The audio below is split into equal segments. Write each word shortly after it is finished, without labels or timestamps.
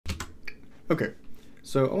Okay,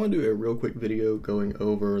 so I want to do a real quick video going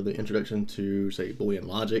over the introduction to, say, Boolean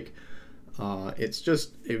logic. It's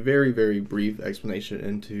just a very brief explanation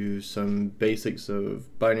into some basics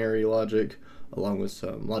of binary logic, along with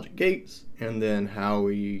some logic gates, and then how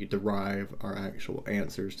we derive our actual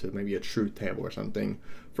answers to maybe a truth table or something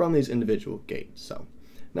from these individual gates. So,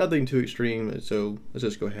 nothing too extreme, so let's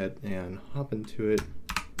just go ahead and hop into it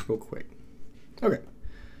real quick. Okay,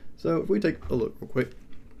 so if we take a look real quick,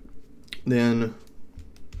 then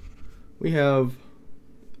we have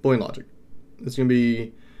Boolean logic. It's going to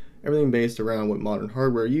be everything based around what modern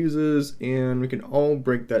hardware uses, and we can all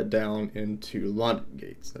break that down into logic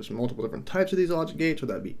gates. There's multiple different types of these logic gates,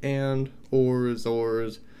 whether that be AND, ORs,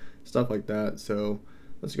 ORs, stuff like that. So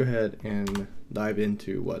let's go ahead and dive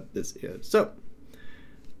into what this is. So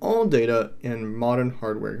all data in modern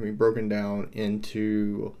hardware can be broken down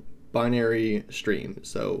into binary streams.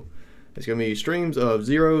 So it's going to be streams of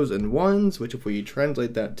zeros and ones, which if we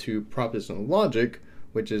translate that to propositional logic,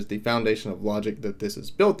 which is the foundation of logic that this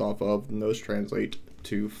is built off of, then those translate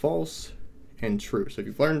to false and true. So if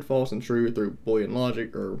you've learned false and true through Boolean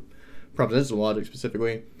logic or propositional logic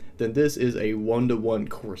specifically, then this is a one-to-one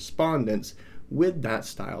correspondence with that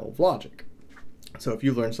style of logic. So if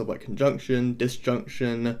you've learned stuff like conjunction,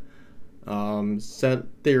 disjunction, set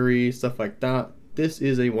theory, stuff like that, this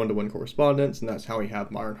is a one-to-one correspondence, and that's how we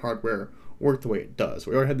have modern hardware work the way it does.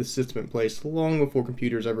 We already had this system in place long before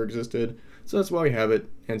computers ever existed, so that's why we have it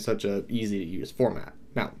in such a easy to use format.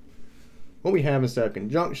 Now, what we have instead of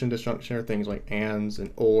conjunction, disjunction are things like ands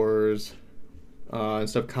and ors.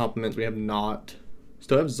 Instead of complements, we have not.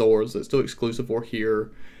 Still have zors, that's still exclusive or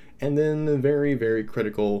here, and then the very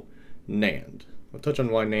critical NAND. I'll touch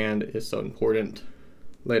on why NAND is so important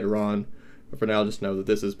later on, but for now just know that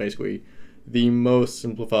this is basically the most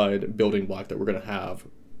simplified building block that we're going to have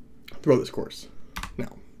throughout this course.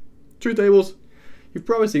 Now, truth tables, you've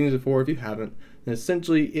probably seen these before. If you haven't, then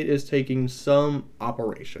essentially it is taking some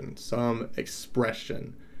operation, some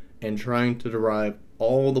expression, and trying to derive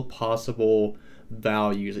all the possible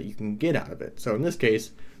values that you can get out of it. So in this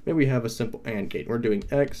case, maybe we have a simple AND gate. We're doing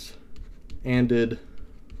X ANDed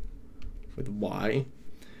with Y.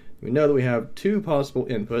 We know that we have two possible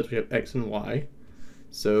inputs. We have X and Y.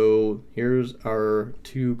 So here's our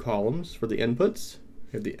two columns for the inputs.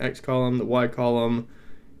 We have the X column, the Y column.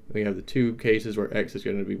 We have the two cases where X is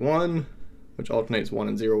going to be 1, which alternates 1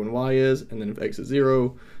 and 0 when Y is, and then if X is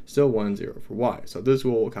 0, still 1 and 0 for Y. So this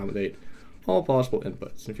will accommodate all possible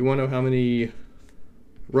inputs. And if you want to know how many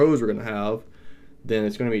rows we're going to have, then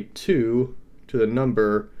it's going to be 2 to the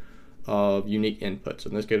number of unique inputs. So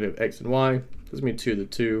in this case, we have X and Y. This is going to be 2 to the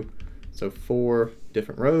 2. So 4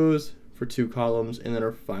 different rows for 2 columns, and then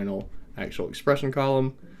our final actual expression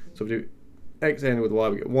column. So if we do X AND with Y,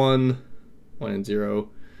 we get 1, 1 and 0,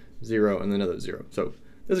 0, and then another 0. So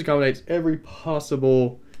this accommodates every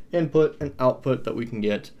possible input and output that we can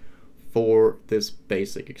get for this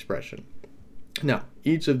basic expression. Now,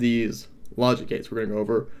 each of these logic gates we're going to go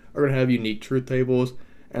over are going to have unique truth tables,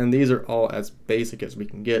 and these are all as basic as we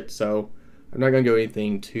can get. So I'm not going to go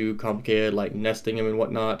anything too complicated like nesting them and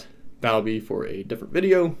whatnot. That'll be for a different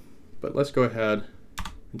video, but let's go ahead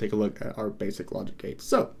and take a look at our basic logic gates.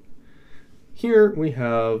 So here we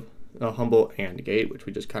have a humble AND gate, which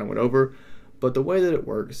we just kind of went over, but the way that it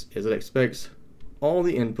works is it expects all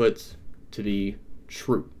the inputs to be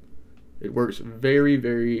true. It works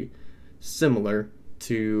very similar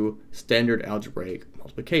to standard algebraic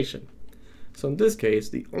multiplication. So in this case,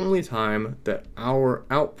 the only time that our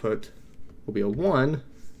output will be a 1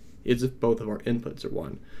 is if both of our inputs are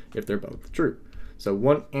 1, if they're both true. So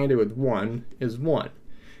 1 ANDed with 1 is 1.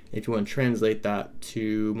 If you want to translate that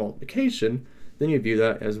to multiplication, then you view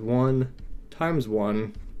that as 1 times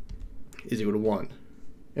 1 is equal to 1.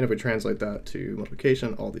 And if we translate that to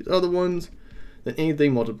multiplication, all these other ones, then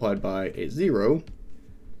anything multiplied by a 0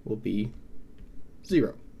 will be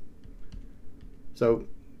 0. So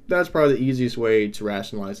that's probably the easiest way to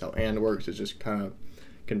rationalize how AND works, is just kind of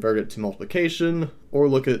convert it to multiplication or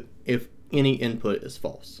look at if any input is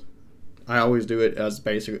false. I always do it as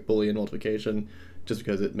basic Boolean multiplication just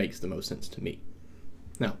because it makes the most sense to me.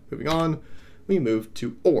 Now, moving on, we move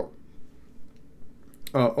to OR.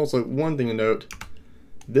 Also, one thing to note,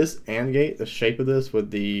 this AND gate, the shape of this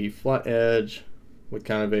with the flat edge with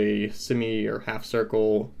kind of a semi or half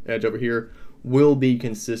circle edge over here will be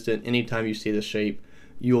consistent. Anytime you see this shape,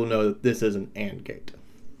 you will know that this is an AND gate.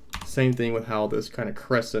 Same thing with how this kind of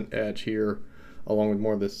crescent edge here, along with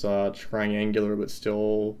more of this triangular but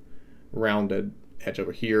still rounded edge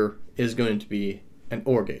over here, is going to be an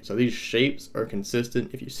OR gate. So these shapes are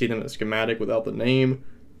consistent. If you see them in a schematic without the name,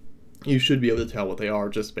 you should be able to tell what they are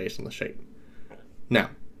just based on the shape. Now,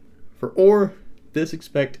 for OR, this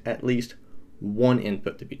expect at least one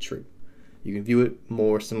input to be true. You can view it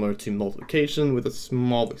more similar to multiplication with a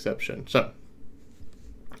small exception. So,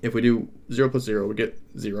 if we do 0 plus 0, we get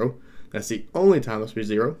 0. That's the only time this will be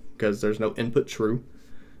 0, because there's no input true.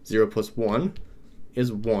 0 plus 1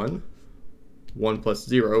 is 1. 1 plus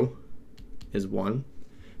 0 is 1. And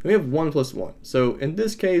we have 1 plus 1. So in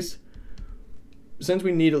this case, since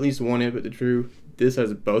we need at least one input to be true, this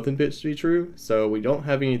has both inputs to be true. So we don't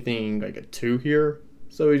have anything like a 2 here.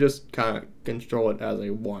 So we just kind of control it as a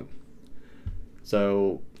 1.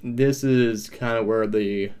 So this is kind of where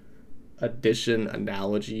the addition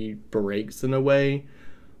analogy breaks in a way,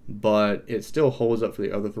 but it still holds up for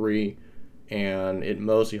the other three, and it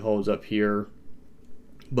mostly holds up here.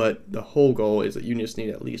 But the whole goal is that you just need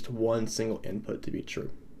at least one single input to be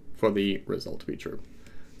true for the result to be true.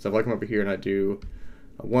 So if I come over here and I do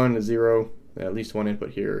a 1 to 0, then at least one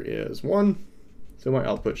input here is 1, so my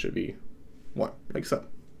output should be 1, like so.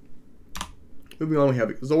 Moving on, we have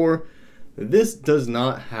XOR. This does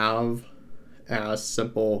not have as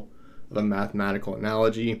simple of a mathematical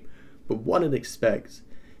analogy, but what it expects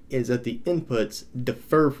is that the inputs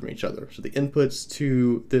differ from each other. So the inputs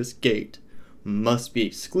to this gate must be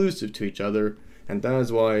exclusive to each other, and that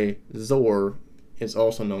is why XOR is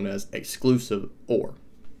also known as exclusive OR.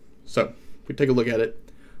 So if we take a look at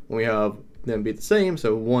it, when we have them be the same,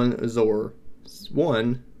 so 1 XOR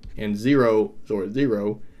 1 and 0 XOR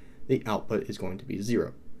 0, the output is going to be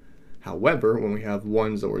 0. However, when we have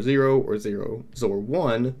 1 XOR 0 or 0 XOR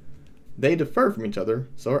 1, they differ from each other,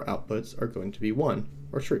 so our outputs are going to be 1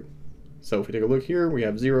 or true. So if we take a look here, we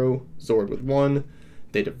have 0 XORed with 1,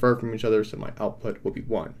 they differ from each other, so my output will be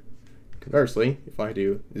 1. Conversely, if I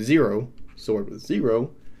do 0 XORed with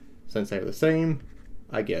 0, since they are the same,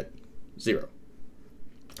 I get 0.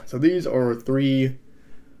 So these are three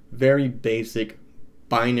very basic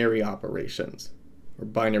binary operations, or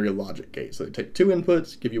binary logic gates. So they take two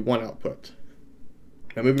inputs, give you one output.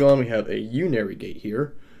 Now moving on, we have a unary gate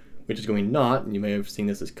here, which is going NOT, and you may have seen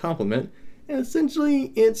this as complement, and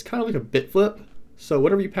essentially it's kind of like a bit flip. So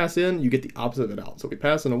whatever you pass in, you get the opposite of it out. So if we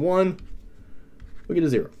pass in a 1, we get a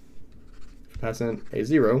 0. If we pass in a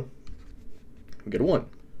 0, we get a 1.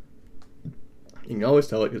 You can always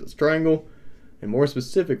tell it because it's a triangle, and more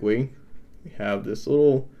specifically, we have this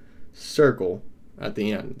little circle at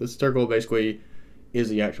the end. This circle basically is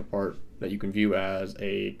the actual part that you can view as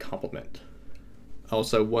a complement.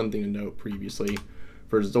 Also, one thing to note previously,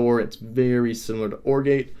 for XOR, it's very similar to OR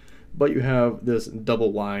gate, but you have this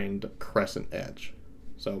double-lined crescent edge.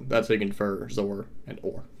 So that's how you can infer XOR and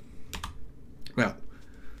OR. Now,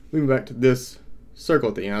 moving back to this circle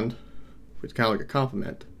at the end, which is kind of like a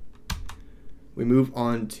complement, we move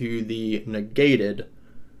on to the negated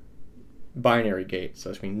binary gates. So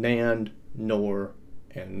that's between NAND, NOR,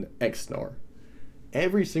 and XNOR.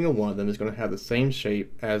 Every single one of them is going to have the same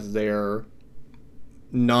shape as their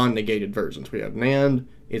non-negated versions. We have NAND,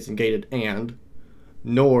 it's negated AND,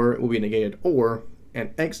 NOR will be negated OR,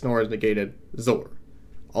 and XNOR is negated XOR.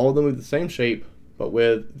 All of them with the same shape, but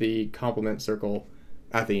with the complement circle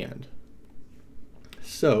at the end.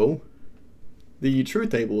 So, the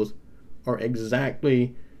truth tables are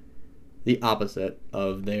exactly the opposite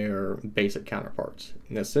of their basic counterparts.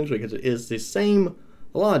 And essentially because it is the same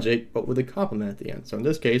logic, but with a complement at the end. So in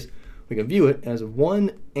this case, we can view it as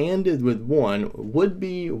 1 ANDed with 1 would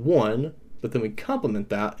be 1, but then we complement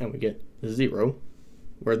that and we get 0.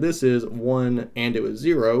 Where this is 1 ANDed with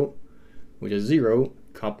 0, which is 0,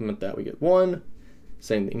 complement that we get 1.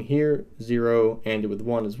 Same thing here, 0 ANDed with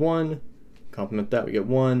 1 is 1, complement that we get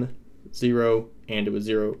 1, 0 ANDed with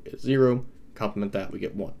 0 is 0, complement that we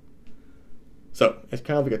get 1. So it's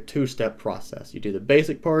kind of like a two-step process. You do the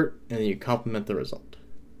basic part and then you complement the result.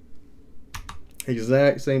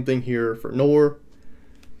 Exact same thing here for NOR.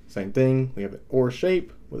 Same thing, we have an OR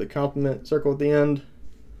shape with a complement circle at the end.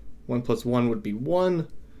 1 plus 1 would be 1.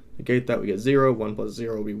 Negate that, we get 0. 1 plus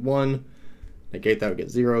 0 would be 1. Negate that, we get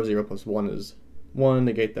 0. 0 plus 1 is 1.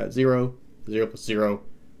 Negate that, 0. 0 plus 0,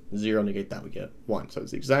 0. Negate that, we get 1. So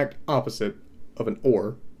it's the exact opposite of an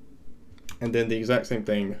OR. And then the exact same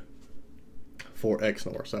thing for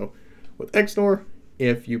XNOR. So with XNOR,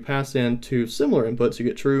 if you pass in two similar inputs, you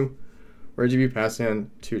get true. Whereas if you pass in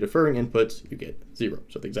two differing inputs, you get 0.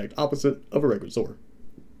 So the exact opposite of a regular XOR.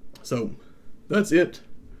 So that's it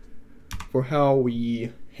for how we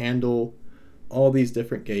handle all these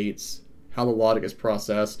different gates, how the logic is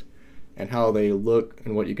processed, and how they look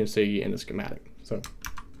and what you can see in the schematic. So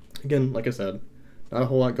again, like I said, not a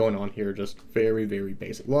whole lot going on here, just very, very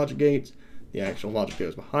basic logic gates, the actual logic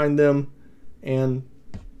goes behind them, and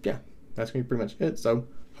yeah, that's going to be pretty much it. So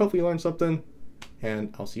hopefully you learned something,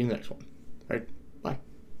 and I'll see you in the next one. All right.